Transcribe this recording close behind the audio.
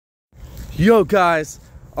Yo guys,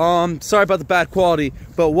 sorry about the bad quality,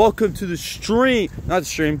 but welcome to the stream. Not the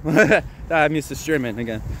stream. I'm used to streaming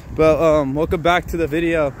again. But welcome back to the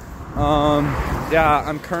video. Yeah,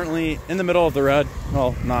 I'm currently in the middle of the road.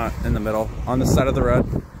 Well, not in the middle, on the side of the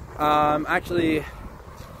road. Actually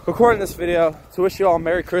recording this video to wish you all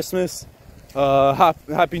Merry Christmas,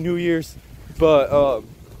 Happy New Year's, but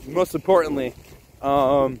most importantly,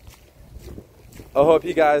 I hope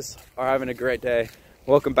you guys are having a great day.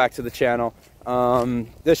 Welcome back to the channel.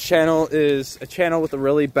 This channel is a channel with a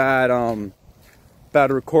really bad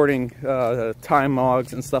bad recording time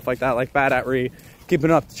logs and stuff like that, like bad at keeping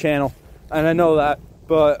up the channel, and I know that,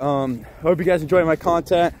 but I hope you guys enjoy my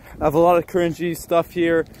content. I have a lot of cringy stuff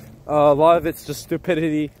here, a lot of it's just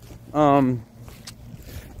stupidity, but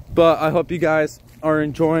I hope you guys are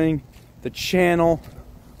enjoying the channel.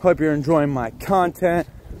 Hope you're enjoying my content.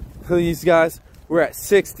 Please guys, we're at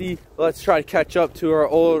 60. Let's try to catch up to our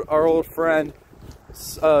old friend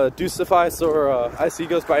Deucifice, or as he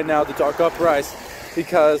goes by now, the Dark Uprise,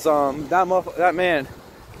 because that man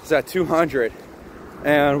is at 200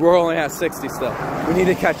 and we're only at 60 still. We need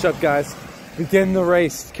to catch up, guys. Begin the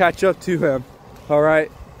race, catch up to him. All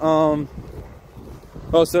right. Oh,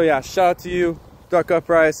 so yeah, shout out to you, Dark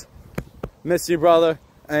Uprise. Miss you, brother,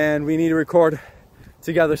 and we need to record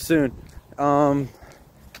together soon. But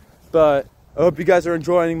I hope you guys are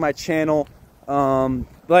enjoying my channel.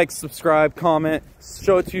 Like, subscribe, comment,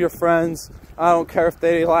 show it to your friends. I don't care if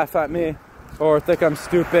they laugh at me or think I'm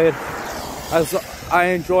stupid, as I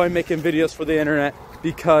enjoy making videos for the internet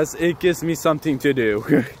because it gives me something to do,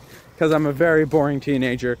 because I'm a very boring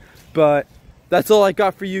teenager. But that's all I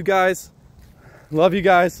got for you guys. Love you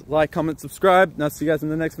guys. Like, comment, subscribe, and I'll see you guys in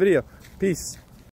the next video. Peace.